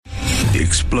The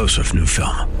explosive new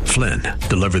film, Flynn,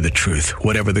 deliver the truth,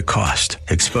 whatever the cost.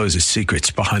 Exposes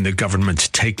secrets behind the government's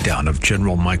takedown of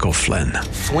General Michael Flynn.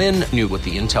 Flynn knew what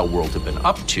the intel world had been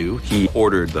up to. He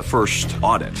ordered the first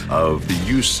audit of the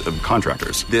use of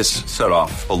contractors. This set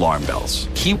off alarm bells.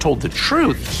 He told the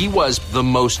truth. He was the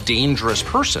most dangerous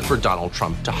person for Donald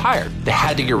Trump to hire. They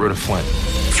had to get rid of Flynn.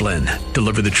 Flynn,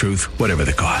 deliver the truth, whatever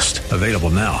the cost. Available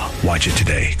now. Watch it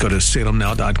today. Go to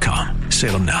salemnow.com.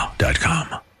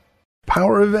 salemnow.com.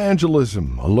 Power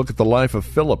Evangelism, a look at the life of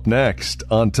Philip next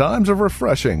on Times of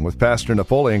Refreshing with Pastor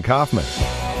Napoleon Kaufman.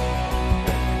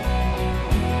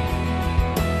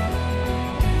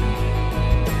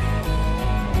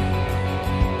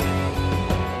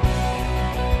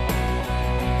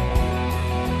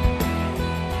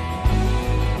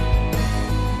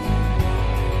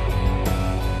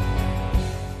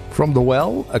 From The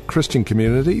Well, a Christian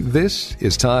community, this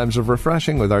is Times of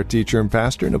Refreshing with our teacher and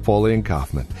pastor, Napoleon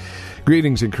Kaufman.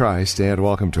 Greetings in Christ and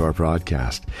welcome to our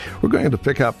broadcast. We're going to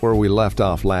pick up where we left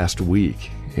off last week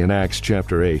in Acts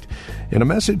chapter 8 in a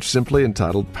message simply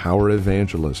entitled Power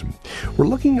Evangelism. We're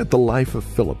looking at the life of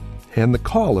Philip and the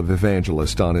call of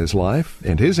evangelist on his life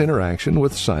and his interaction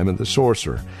with Simon the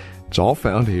sorcerer. It's all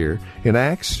found here in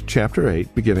Acts chapter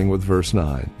 8, beginning with verse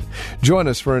 9. Join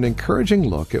us for an encouraging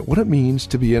look at what it means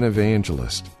to be an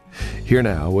evangelist. Here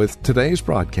now with today's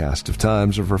broadcast of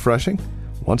Times of Refreshing,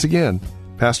 once again,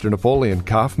 Pastor Napoleon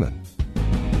Kaufman.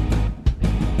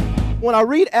 When I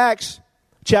read Acts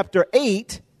chapter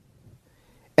 8,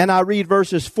 and I read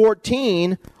verses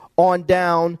 14 on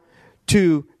down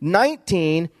to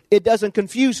 19, it doesn't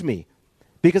confuse me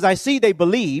because I see they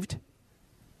believed.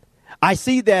 I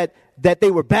see that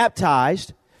they were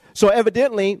baptized. So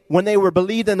evidently, when they were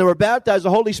believed and they were baptized,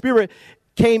 the Holy Spirit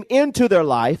came into their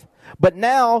life. But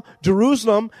now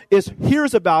Jerusalem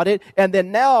hears about it, and then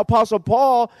now Apostle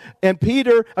Paul and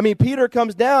Peter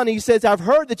comes down and he says, I've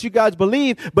heard that you guys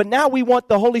believe, but now we want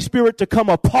the Holy Spirit to come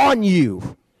upon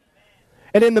you.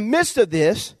 And in the midst of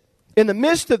this,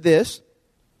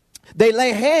 they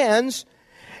lay hands,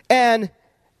 and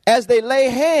as they lay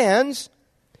hands,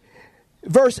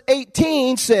 verse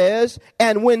 18 says,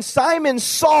 and when Simon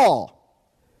saw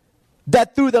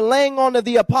that through the laying on of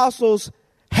the apostles'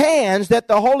 hands that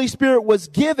the Holy Spirit was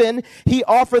given, he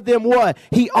offered them what?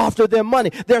 He offered them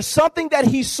money. There's something that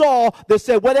he saw that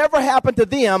said, whatever happened to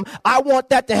them, I want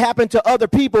that to happen to other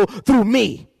people through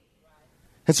me.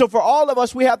 And so for all of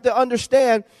us, we have to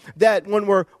understand that when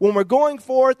we're going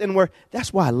forth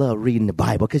that's why I love reading the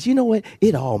Bible, because you know what?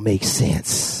 It all makes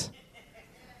sense.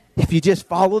 If you just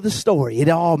follow the story, it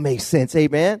all makes sense.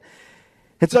 Amen.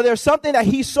 And so there's something that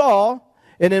he saw.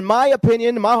 And in my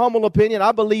opinion, in my humble opinion,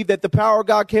 I believe that the power of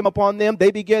God came upon them.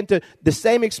 They began the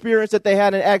same experience that they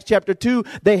had in Acts chapter 2,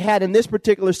 they had in this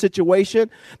particular situation.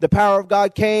 The power of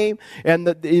God came and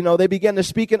they began to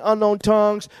speak in unknown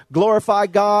tongues, glorify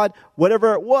God,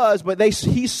 whatever it was. But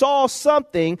he saw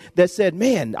something that said,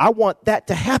 man, I want that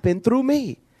to happen through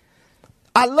me.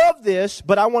 I love this,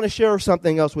 but I want to share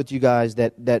something else with you guys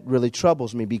that really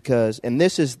troubles me and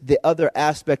this is the other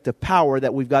aspect of power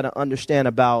that we've got to understand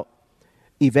about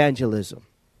evangelism.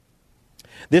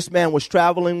 This man was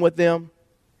traveling with them.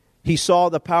 He saw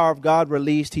the power of God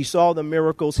released. He saw the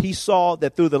miracles. He saw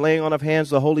that through the laying on of hands,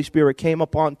 the Holy Spirit came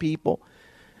upon people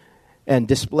and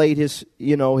displayed his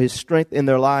strength in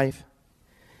their life.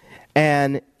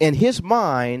 And in his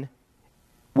mind,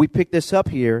 we pick this up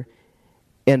here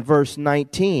in verse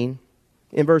 19.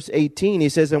 In verse 18, he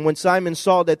says, and when Simon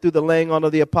saw that through the laying on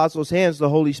of the apostles' hands, the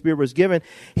Holy Spirit was given,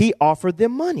 he offered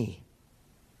them money,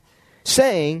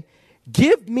 saying,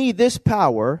 give me this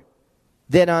power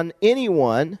that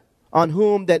anyone on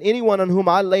whom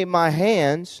I lay my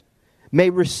hands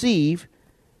may receive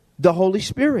the Holy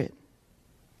Spirit.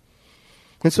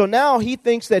 And so now he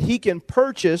thinks that he can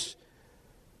purchase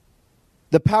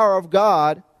the power of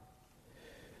God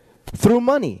through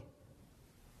money.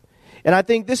 And I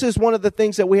think this is one of the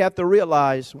things that we have to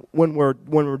realize when we're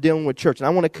dealing with church. And I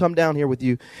want to come down here with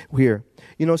you here.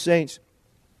 Saints,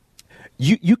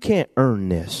 You can't earn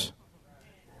this.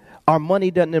 Our money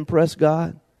doesn't impress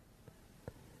God.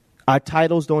 Our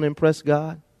titles don't impress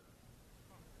God.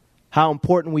 How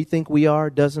important we think we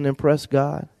are doesn't impress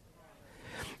God.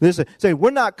 Listen, we're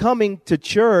not coming to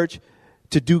church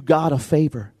to do God a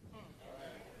favor.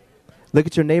 Look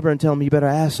at your neighbor and tell him, you better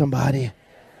ask somebody.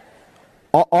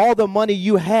 All the money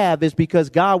you have is because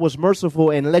God was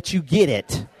merciful and let you get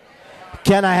it.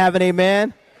 Can I have an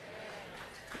amen?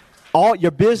 All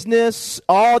your business,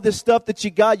 all the stuff that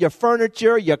you got, your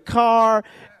furniture, your car,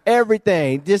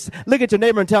 everything. Just look at your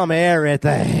neighbor and tell him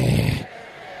everything.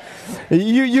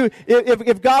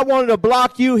 If God wanted to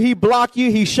block you, he block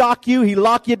you, he shock you, he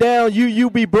lock you down, you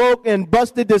be broke and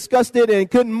busted, disgusted,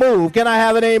 and couldn't move. Can I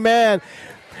have an amen?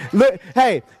 Look,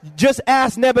 hey, just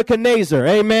ask Nebuchadnezzar,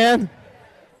 amen?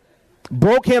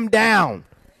 Broke him down.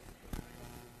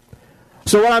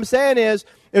 So what I'm saying is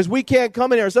we can't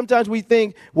come in here. Sometimes we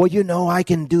think, well, I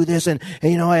can do this, and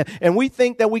we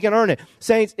think that we can earn it.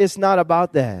 Saints, it's not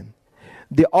about that.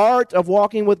 The art of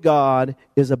walking with God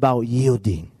is about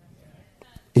yielding.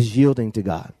 Is yielding to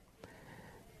God.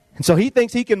 And so he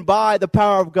thinks he can buy the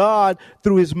power of God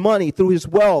through his money, through his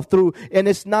wealth, and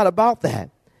it's not about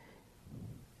that.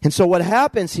 And so what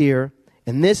happens here,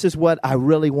 and this is what I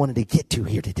really wanted to get to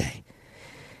here today.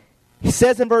 He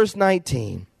says in verse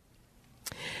 19,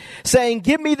 saying,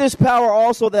 give me this power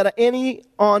also that any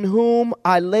on whom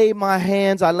I lay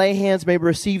hands may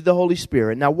receive the Holy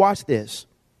Spirit. Now watch this.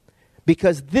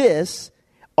 Because this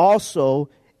also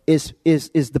is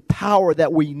the power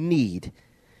that we need.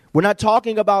 We're not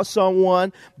talking about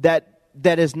someone that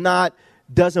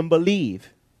doesn't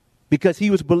believe. Because he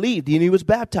was believed and he was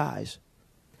baptized.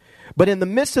 But in the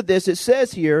midst of this, it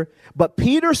says here, but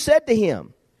Peter said to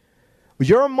him,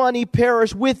 your money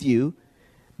perish with you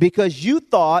because you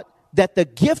thought that the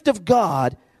gift of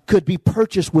God could be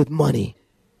purchased with money.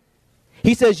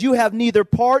 He says, you have neither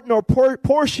part nor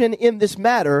portion in this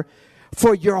matter,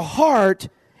 for your heart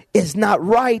is not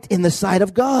right in the sight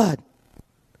of God.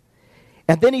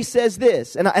 And then he says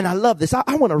this, and I love this.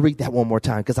 I want to read that one more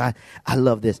time because I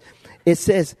love this. It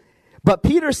says, but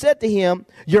Peter said to him,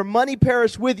 your money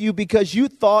perished with you because you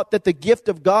thought that the gift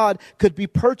of God could be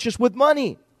purchased with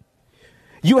money.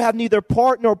 You have neither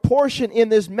part nor portion in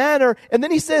this matter. And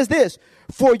then he says this,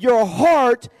 for your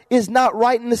heart is not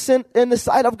right in the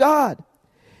sight of God.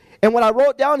 And what I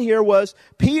wrote down here was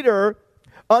Peter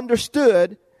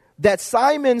understood that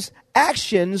Simon's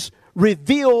actions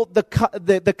revealed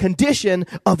the condition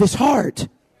of his heart.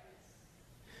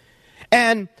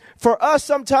 And for us,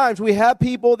 sometimes we have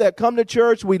people that come to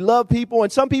church, we love people,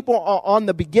 and some people are on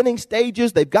the beginning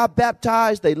stages, they've got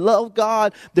baptized, they love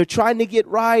God, they're trying to get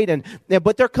right,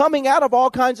 but they're coming out of all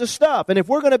kinds of stuff. And if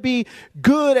we're going to be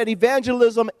good at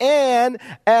evangelism and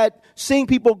at seeing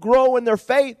people grow in their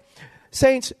faith,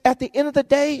 saints, at the end of the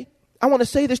day, I want to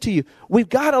say this to you, we've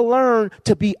got to learn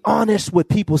to be honest with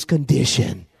people's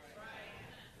condition.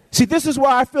 See, this is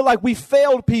where I feel like we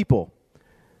failed people.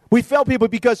 We fail people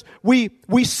because we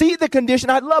see the condition.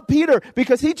 I love Peter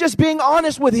because he's just being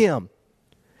honest with him.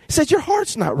 He says, your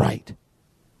heart's not right.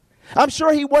 I'm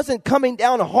sure he wasn't coming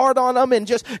down hard on him and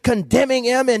just condemning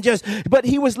him but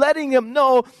he was letting him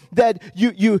know that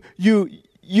you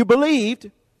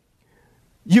believed.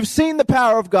 You've seen the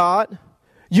power of God.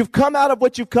 You've come out of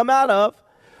what you've come out of,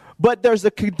 but there's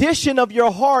a condition of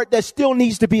your heart that still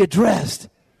needs to be addressed.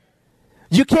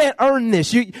 You can't earn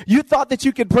this. You thought that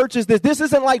you could purchase this. This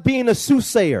isn't like being a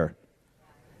soothsayer.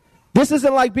 This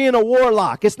isn't like being a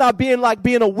warlock. It's not being like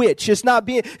being a witch. This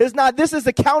is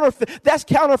a counterfeit. That's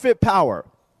counterfeit power.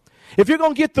 If you're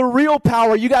going to get the real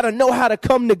power, you got to know how to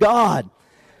come to God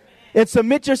and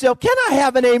submit yourself. Can I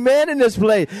have an amen in this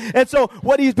place? And so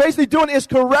what he's basically doing is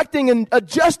correcting and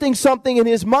adjusting something in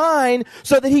his mind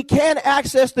so that he can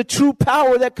access the true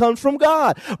power that comes from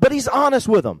God. But he's honest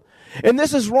with them. And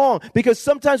this is wrong because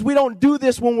sometimes we don't do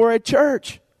this when we're at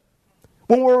church,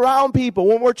 when we're around people,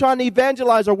 when we're trying to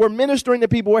evangelize or we're ministering to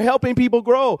people, we're helping people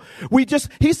grow. He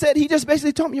just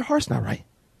basically told me your heart's not right.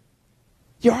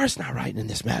 Your heart's not right in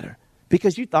this matter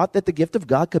because you thought that the gift of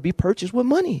God could be purchased with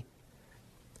money.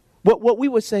 What we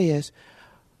would say is,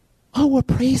 oh, well,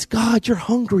 praise God, you're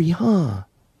hungry, huh?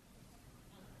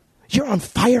 You're on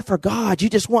fire for God. You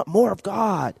just want more of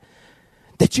God.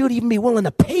 That you'd even be willing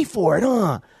to pay for it,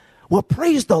 huh? Well,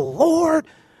 praise the Lord.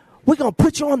 We're going to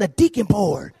put you on the deacon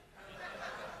board.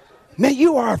 Man,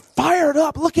 you are fired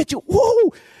up. Look at you.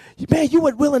 Whoa. Man, you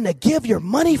were willing to give your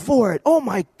money for it. Oh,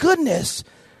 my goodness.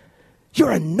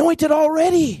 You're anointed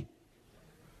already.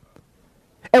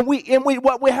 And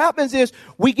what happens is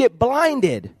we get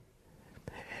blinded.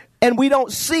 And we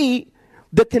don't see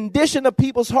the condition of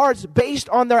people's hearts based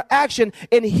on their action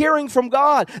and hearing from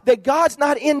God. That God's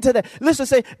not into that. Listen,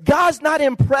 say, God's not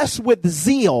impressed with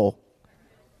zeal.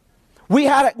 We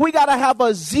got to have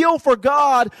a zeal for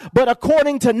God, but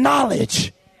according to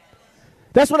knowledge.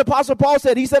 That's what Apostle Paul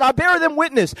said. He said, I bear them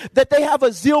witness that they have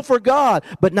a zeal for God,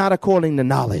 but not according to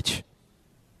knowledge.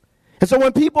 And so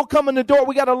when people come in the door,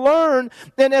 we got to learn,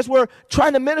 and as we're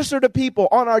trying to minister to people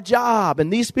on our job,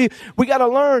 and these people, we got to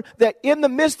learn that in the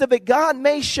midst of it, God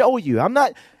may show you. I'm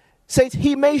not saying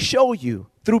he may show you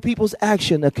through people's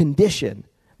action a condition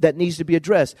that needs to be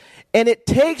addressed. And it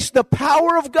takes the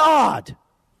power of God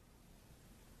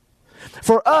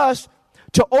for us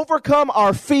to overcome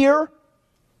our fear,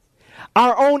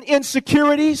 our own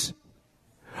insecurities,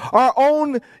 our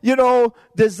own,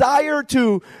 desire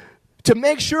to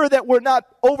make sure that we're not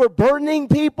overburdening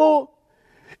people.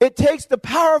 It takes the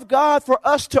power of God for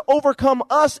us to overcome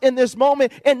us in this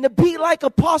moment and to be like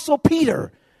Apostle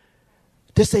Peter.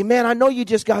 To say, man, I know you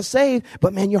just got saved,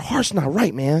 but man, your heart's not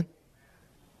right, man.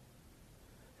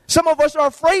 Some of us are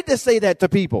afraid to say that to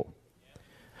people.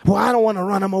 Well, I don't want to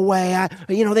run them away.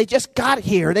 They just got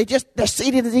here. Their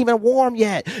seat isn't even warm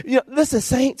yet. Listen,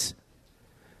 saints.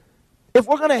 If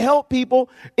we're going to help people,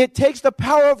 it takes the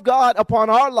power of God upon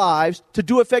our lives to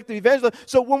do effective evangelism.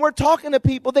 So when we're talking to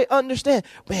people, they understand,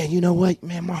 man, you know what?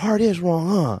 Man, my heart is wrong,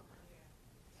 huh?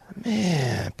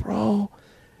 Man, bro,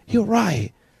 you're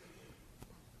right.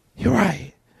 You're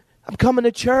right. I'm coming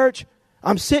to church.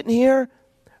 I'm sitting here.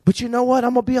 But you know what?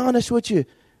 I'm going to be honest with you.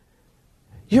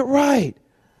 You're right.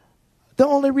 The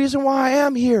only reason why I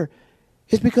am here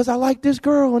is because I like this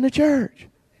girl in the church.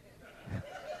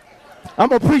 I'm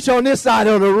going to preach on this side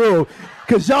of the room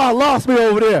because y'all lost me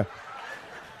over there.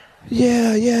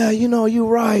 Yeah, you're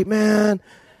right, man.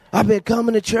 I've been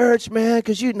coming to church, man,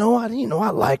 because I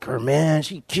like her, man.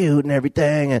 She cute and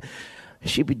everything, and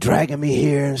she be dragging me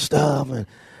here and stuff, and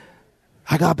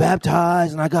I got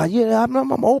baptized, and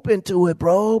I'm open to it,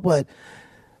 bro, but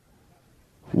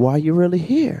why are you really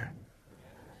here?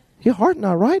 Your heart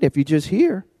not right if you just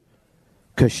here,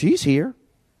 because she's here.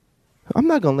 I'm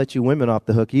not gonna let you women off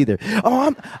the hook either.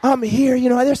 Oh, I'm here.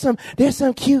 There's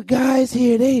some cute guys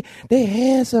here. They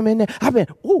handsome and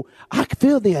I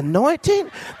feel the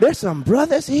anointing. There's some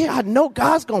brothers here. I know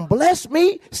God's gonna bless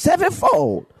me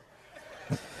sevenfold.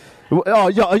 Oh,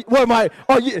 y'all, where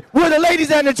the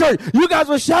ladies at in the church? You guys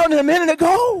were shouting a minute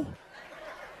ago.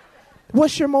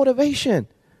 What's your motivation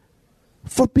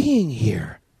for being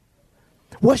here?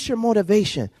 What's your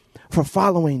motivation for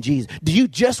following Jesus? Do you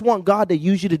just want God to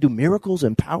use you to do miracles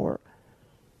and power?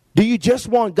 Do you just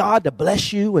want God to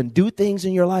bless you and do things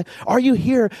in your life? Are you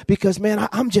here because, man,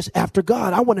 I'm just after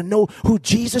God. I want to know who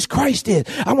Jesus Christ is.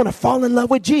 I want to fall in love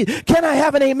with Jesus. Can I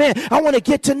have an amen? I want to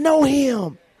get to know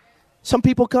him. Some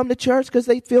people come to church because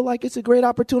they feel like it's a great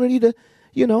opportunity to,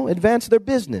 advance their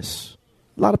business.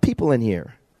 A lot of people in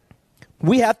here.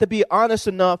 We have to be honest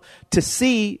enough to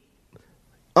see,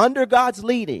 under God's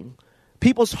leading,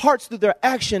 people's hearts through their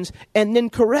actions and then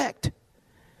correct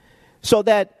so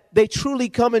that they truly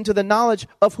come into the knowledge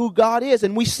of who God is.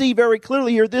 And we see very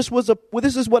clearly here, this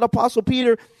is what Apostle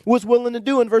Peter was willing to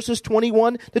do in verses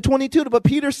 21 to 22. But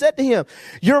Peter said to him,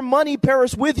 your money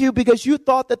perish with you because you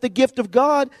thought that the gift of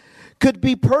God could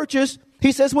be purchased,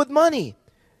 he says, with money.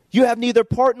 You have neither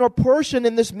part nor portion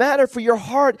in this matter, for your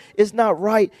heart is not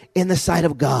right in the sight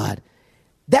of God.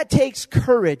 That takes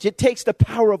courage. It takes the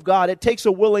power of God. It takes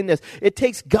a willingness. It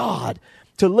takes God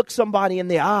to look somebody in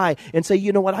the eye and say,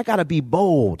 you know what, I got to be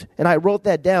bold. And I wrote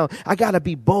that down. I got to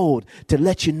be bold to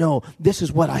let you know this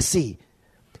is what I see.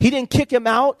 He didn't kick him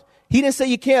out. He didn't say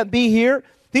you can't be here.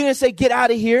 He didn't say get out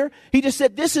of here. He just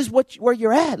said this is where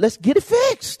you're at. Let's get it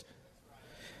fixed.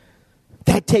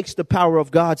 That takes the power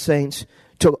of God, saints,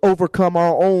 to overcome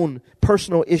our own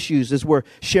personal issues as we're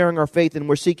sharing our faith and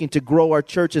we're seeking to grow our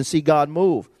church and see God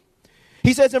move.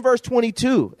 He says in verse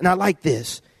 22, and I like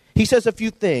this, he says a few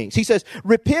things. He says,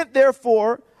 repent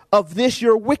therefore of this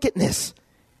your wickedness.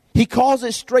 He calls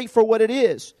it straight for what it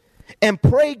is. And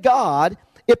pray God,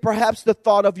 if perhaps the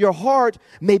thought of your heart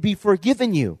may be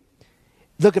forgiven you.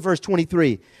 Look at verse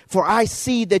 23. For I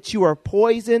see that you are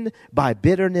poisoned by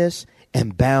bitterness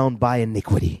and bound by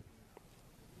iniquity.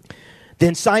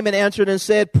 Then Simon answered and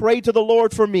said, pray to the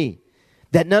Lord for me,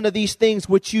 that none of these things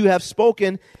which you have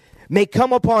spoken may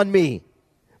come upon me.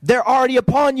 They're already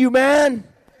upon you, man.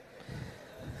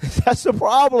 That's the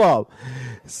problem.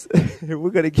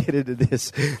 We're going to get into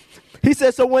this. He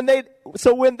says, so when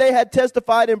they had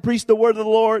testified and preached the word of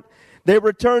the Lord, they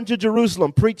returned to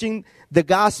Jerusalem, preaching the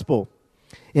gospel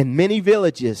in many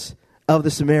villages of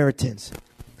the Samaritans.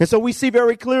 And so we see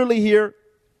very clearly here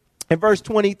in verse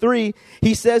 23,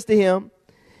 he says to him,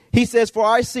 he says, for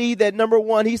I see that, number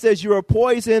one, he says, you are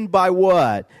poisoned by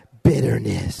what?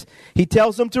 Bitterness. He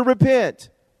tells them to repent.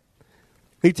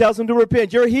 He tells them to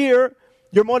repent. You're here.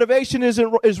 Your motivation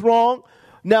is wrong.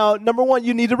 Now, number one,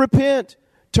 you need to repent.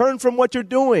 Turn from what you're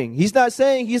doing. He's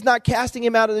not casting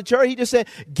him out of the church. He just said,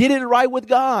 get it right with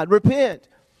God. Repent.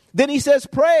 Then he says,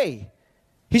 pray.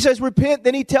 He says, repent.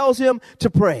 Then he tells him to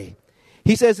pray.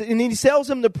 He says, and he tells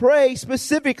him to pray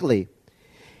specifically.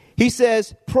 He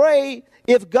says, pray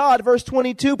if God, verse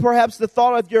 22, perhaps the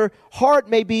thought of your heart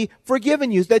may be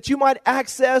forgiven you, that you might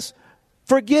access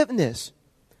forgiveness.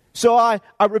 So I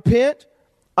repent,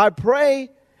 I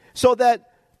pray, so that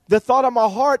the thought of my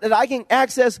heart that I can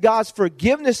access God's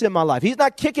forgiveness in my life. He's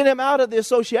not kicking him out of the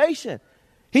association.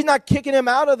 He's not kicking him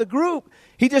out of the group.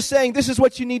 He's just saying, this is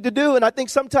what you need to do. And I think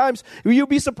sometimes you'll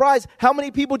be surprised how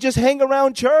many people just hang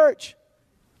around church,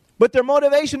 but their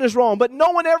motivation is wrong. But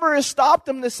no one ever has stopped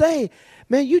them to say,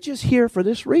 man, you're just here for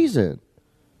this reason.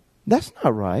 That's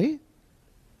not right.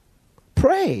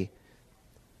 Pray.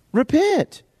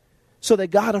 Repent so that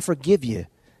God will forgive you.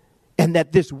 And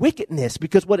that this wickedness,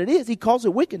 because what it is, he calls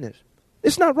it wickedness.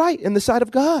 It's not right in the sight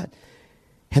of God.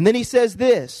 And then he says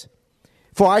this,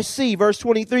 for I see, verse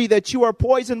 23, that you are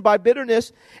poisoned by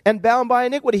bitterness and bound by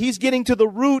iniquity. He's getting to the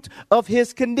root of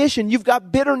his condition. You've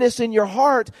got bitterness in your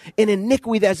heart and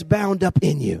iniquity that's bound up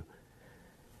in you.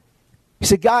 He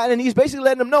said, God, and he's basically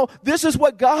letting them know, this is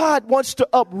what God wants to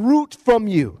uproot from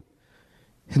you.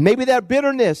 And maybe that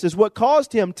bitterness is what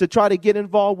caused him to try to get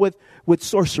involved with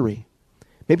sorcery.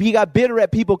 Maybe he got bitter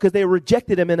at people because they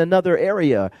rejected him in another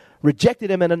area, rejected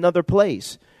him in another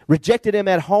place, rejected him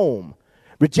at home,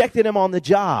 rejected him on the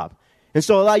job. And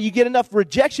so you get enough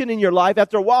rejection in your life,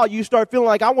 after a while you start feeling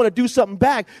like I want to do something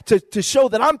back to show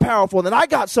that I'm powerful and that I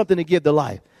got something to give to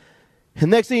life.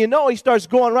 And next thing you know, he starts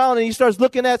going around and he starts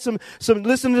looking at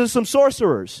listening to some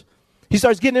sorcerers. He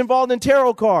starts getting involved in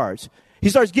tarot cards. He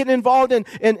starts getting involved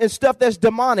in stuff that's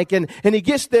demonic. And he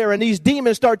gets there and these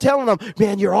demons start telling him,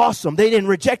 man, you're awesome. They didn't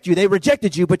reject you. They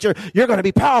rejected you, but you're going to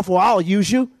be powerful. I'll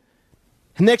use you.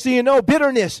 And next thing you know,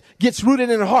 bitterness gets rooted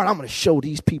in the heart. I'm going to show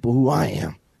these people who I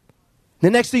am.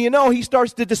 The next thing you know, he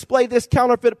starts to display this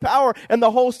counterfeit power and the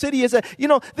whole city is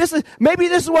this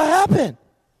is what happened.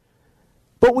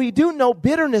 But we do know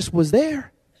bitterness was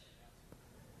there.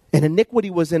 And iniquity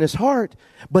was in his heart.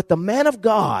 But the man of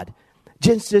God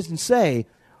just doesn't say,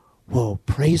 well,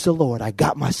 praise the Lord, I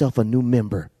got myself a new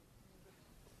member.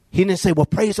 He didn't say, well,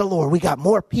 praise the Lord, we got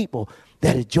more people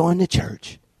that have joined the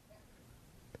church.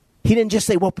 He didn't just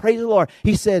say, well, praise the Lord.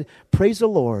 He said, praise the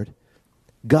Lord,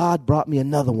 God brought me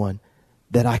another one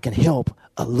that I can help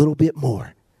a little bit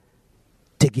more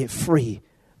to get free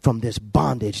from this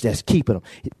bondage that's keeping them.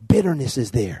 Bitterness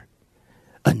is there.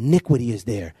 Iniquity is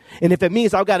there. And if it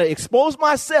means I've got to expose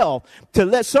myself to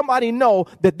let somebody know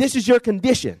that this is your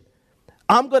condition,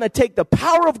 I'm going to take the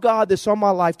power of God that's on my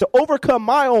life to overcome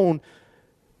my own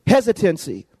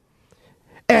hesitancy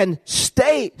and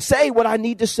say what I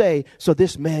need to say so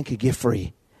this man can get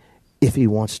free if he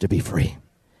wants to be free.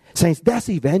 Saints, that's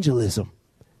evangelism.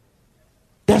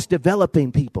 That's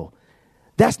developing people.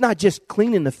 That's not just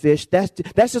cleaning the fish. That's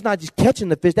just not just catching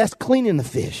the fish. That's cleaning the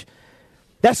fish.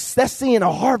 That's seeing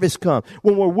a harvest come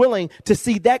when we're willing to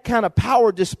see that kind of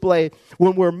power display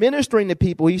when we're ministering to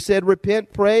people. He said,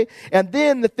 repent, pray. And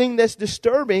then the thing that's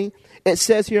disturbing, it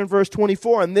says here in verse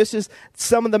 24, and this is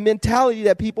some of the mentality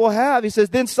that people have. He says,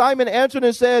 then Simon answered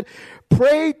and said,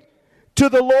 pray to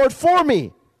the Lord for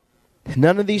me.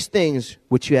 None of these things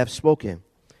which you have spoken,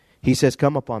 he says,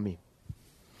 come upon me.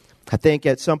 I think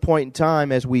at some point in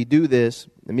time as we do this,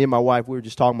 and me and my wife, we were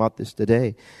just talking about this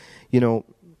today,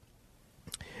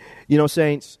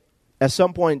 saints, at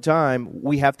some point in time,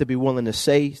 we have to be willing to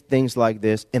say things like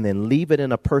this and then leave it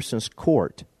in a person's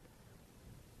court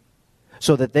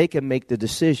so that they can make the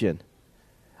decision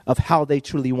of how they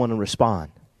truly want to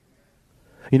respond.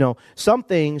 Some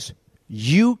things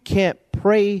you can't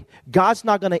pray. God's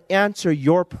not going to answer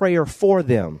your prayer for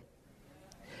them.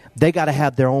 They got to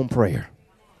have their own prayer.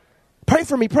 Pray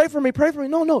for me, pray for me, pray for me.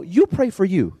 No, you pray for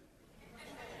you.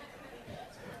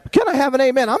 Can I have an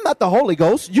amen? I'm not the Holy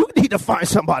Ghost. You need to find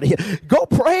somebody. Go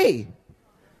pray.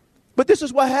 But this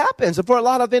is what happens. And for a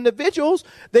lot of individuals,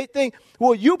 they think,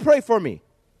 well, you pray for me.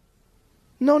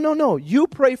 No. You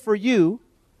pray for you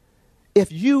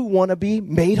if you want to be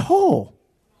made whole.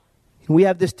 We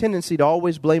have this tendency to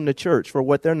always blame the church for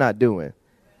what they're not doing.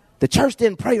 The church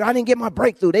didn't pray. I didn't get my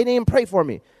breakthrough. They didn't pray for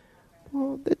me.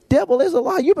 Well, the devil is a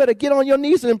lie. You better get on your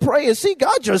knees and pray and see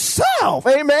God yourself.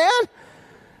 Amen.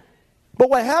 But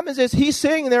what happens is he's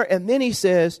sitting there and then he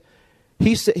says,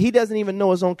 he doesn't even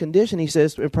know his own condition. He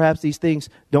says, perhaps these things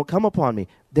don't come upon me.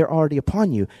 They're already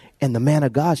upon you. And the man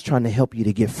of God's trying to help you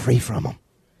to get free from them.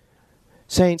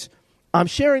 Saints, I'm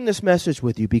sharing this message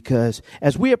with you because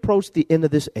as we approach the end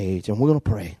of this age, and we're going to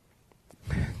pray,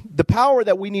 the power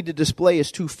that we need to display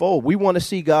is twofold. We want to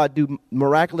see God do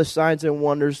miraculous signs and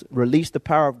wonders, release the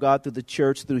power of God through the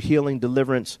church, through healing,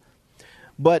 deliverance.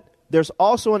 But there's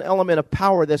also an element of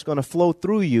power that's going to flow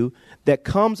through you that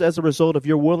comes as a result of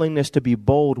your willingness to be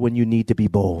bold when you need to be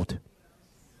bold.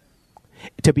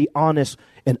 To be honest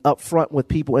and upfront with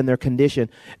people in their condition.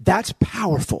 That's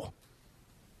powerful.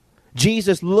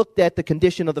 Jesus looked at the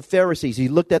condition of the Pharisees. He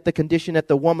looked at the condition at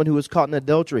the woman who was caught in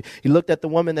adultery. He looked at the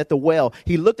woman at the well.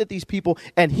 He looked at these people,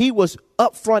 and he was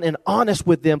upfront and honest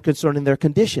with them concerning their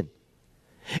condition.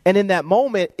 And in that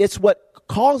moment, it's what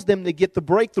caused them to get the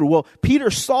breakthrough. Well, Peter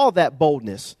saw that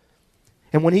boldness.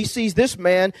 And when he sees this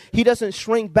man, he doesn't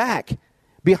shrink back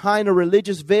behind a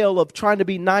religious veil of trying to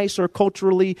be nice or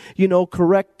culturally,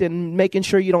 correct and making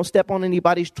sure you don't step on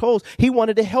anybody's toes. He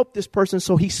wanted to help this person,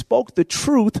 so he spoke the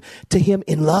truth to him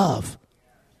in love.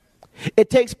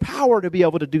 It takes power to be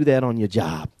able to do that on your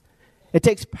job. It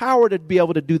takes power to be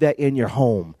able to do that in your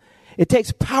home. It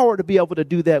takes power to be able to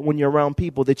do that when you're around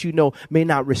people that you know may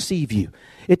not receive you.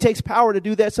 It takes power to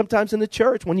do that sometimes in the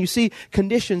church when you see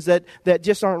conditions that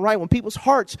just aren't right, when people's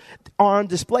hearts are on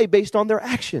display based on their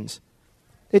actions.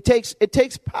 It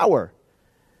takes power.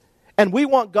 And we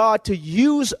want God to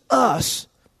use us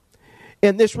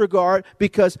in this regard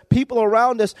because people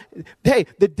around us, hey,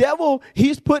 the devil,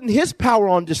 he's putting his power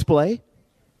on display.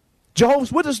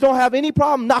 Jehovah's Witnesses don't have any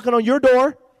problem knocking on your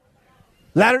door.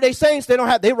 Latter-day Saints, they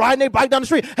riding their bike down the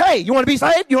street. Hey, you want to be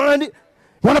saved? You want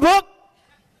a book?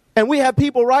 And we have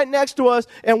people right next to us,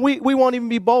 and we won't even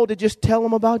be bold to just tell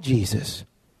them about Jesus.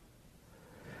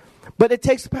 But it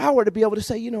takes power to be able to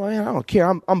say, I don't care.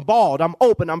 I'm bald. I'm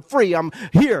open. I'm free. I'm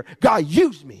here. God,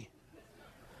 use me.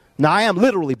 Now, I am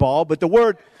literally bald, but the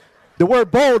word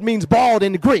bold means bald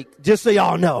in the Greek, just so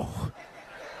y'all know.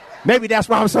 Maybe that's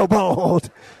why I'm so bold.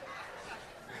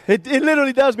 It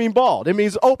literally does mean bald. It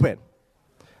means open.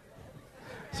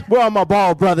 Where are my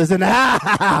bald brothers? And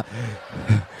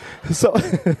so,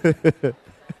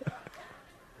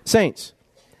 saints,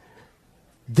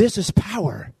 this is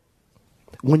power.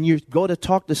 When you go to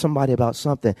talk to somebody about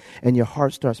something and your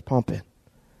heart starts pumping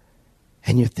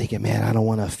and you're thinking, man, I don't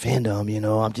want to offend them,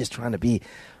 I'm just trying to be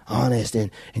honest,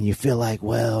 and you feel like,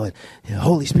 well, and,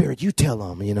 Holy Spirit, you tell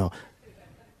them,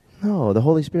 No, the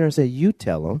Holy Spirit said, you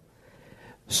tell them.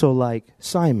 So like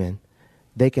Simon,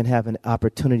 they can have an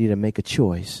opportunity to make a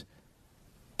choice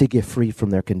to get free from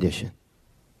their condition.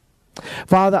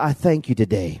 Father, I thank you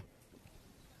today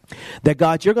that,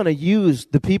 God, you're going to use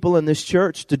the people in this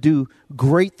church to do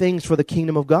great things for the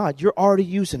kingdom of God. You're already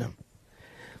using them.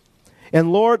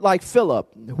 And Lord, like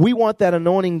Philip, we want that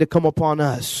anointing to come upon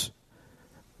us.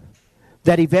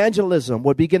 That evangelism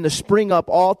would begin to spring up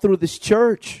all through this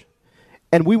church.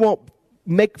 And we won't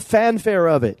make fanfare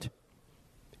of it.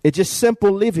 It's just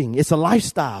simple living. It's a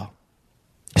lifestyle.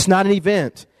 It's not an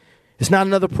event. It's not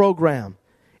another program.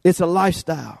 It's a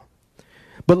lifestyle.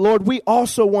 But Lord, we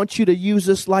also want you to use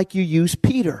us like you used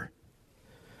Peter.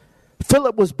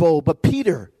 Philip was bold, but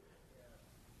Peter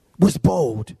was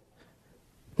bold.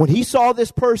 When he saw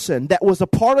this person that was a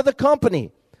part of the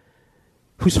company,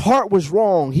 whose heart was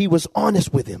wrong, he was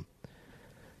honest with him.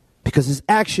 Because his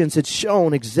actions had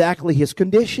shown exactly his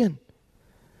condition.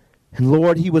 And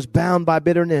Lord, he was bound by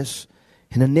bitterness,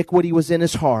 and iniquity was in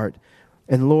his heart.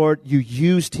 And Lord, you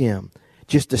used him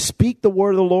just to speak the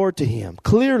word of the Lord to him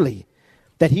clearly,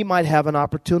 that he might have an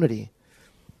opportunity.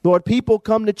 Lord, people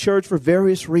come to church for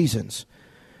various reasons.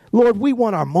 Lord, we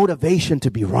want our motivation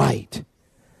to be right.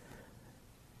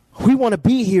 We want to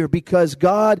be here because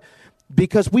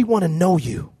we want to know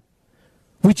you.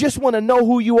 We just want to know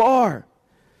who you are.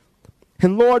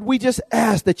 And Lord, we just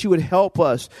ask that you would help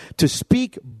us to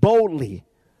speak boldly,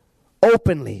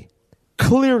 openly,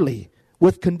 clearly,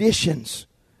 with conditions.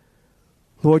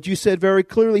 Lord, you said very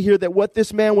clearly here that what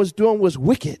this man was doing was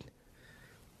wicked.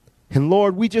 And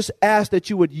Lord, we just ask that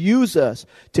you would use us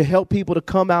to help people to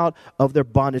come out of their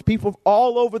bondage. People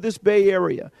all over this Bay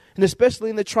Area, and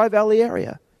especially in the Tri-Valley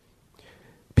area.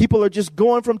 People are just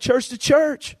going from church to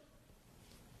church.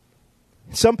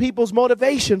 Some people's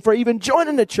motivation for even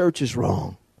joining the church is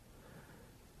wrong.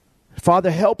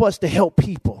 Father, help us to help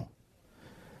people.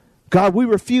 God, we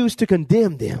refuse to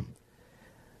condemn them,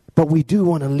 but we do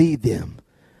want to lead them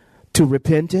to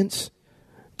repentance,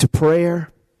 to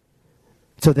prayer,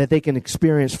 so that they can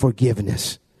experience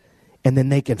forgiveness, and then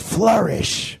they can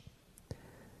flourish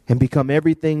and become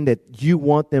everything that you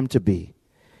want them to be.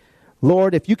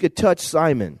 Lord, if you could touch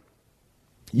Simon,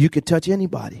 you could touch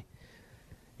anybody.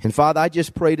 And Father, I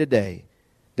just pray today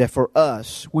that for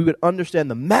us, we would understand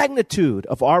the magnitude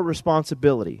of our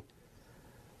responsibility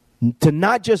to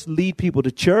not just lead people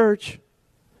to church,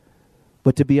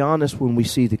 but to be honest when we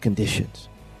see the conditions,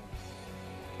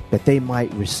 that they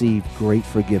might receive great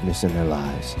forgiveness in their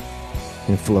lives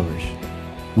and flourish.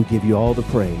 We give you all the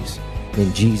praise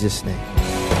in Jesus' name.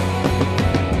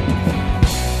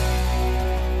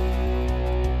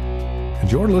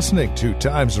 And you're listening to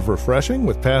Times of Refreshing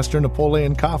with Pastor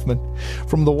Napoleon Kaufman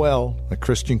from The Well, a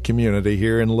Christian community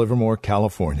here in Livermore,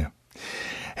 California.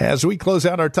 As we close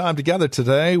out our time together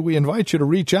today, we invite you to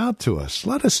reach out to us.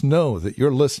 Let us know that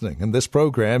you're listening and this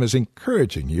program is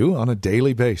encouraging you on a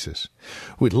daily basis.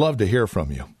 We'd love to hear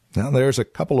from you. Now, there's a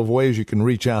couple of ways you can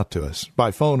reach out to us.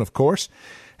 By phone, of course,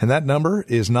 and that number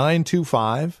is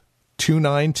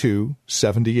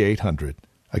 925-292-7800.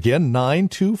 Again,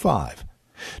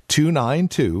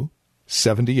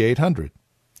 925-292-7800.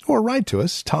 Or write to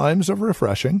us, Times of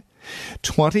Refreshing,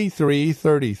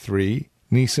 2333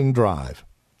 Neeson Drive,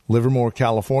 Livermore,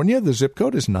 California. The zip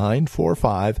code is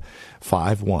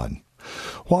 94551.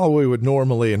 While we would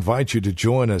normally invite you to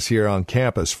join us here on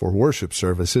campus for worship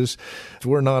services,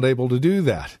 we're not able to do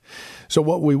that. So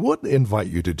what we would invite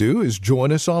you to do is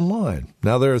join us online.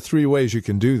 Now, there are 3 ways you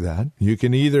can do that. You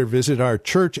can either visit our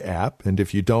church app, and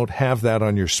if you don't have that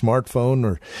on your smartphone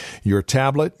or your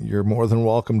tablet, you're more than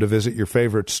welcome to visit your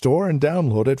favorite store and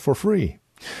download it for free.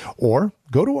 Or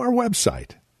go to our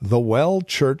website,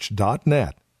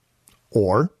 thewellchurch.net.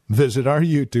 Or visit our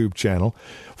YouTube channel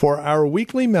for our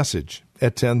weekly message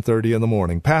at 10:30 in the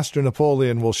morning. Pastor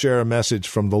Napoleon will share a message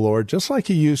from the Lord just like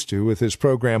he used to with his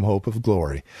program Hope of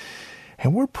Glory.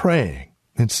 And we're praying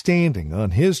and standing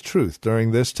on his truth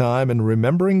during this time and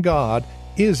remembering God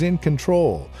is in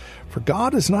control. For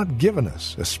God has not given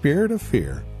us a spirit of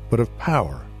fear, but of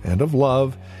power and of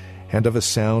love and of a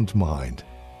sound mind.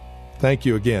 Thank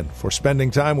you again for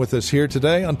spending time with us here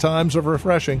today on Times of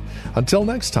Refreshing. Until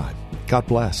next time, God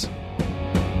bless.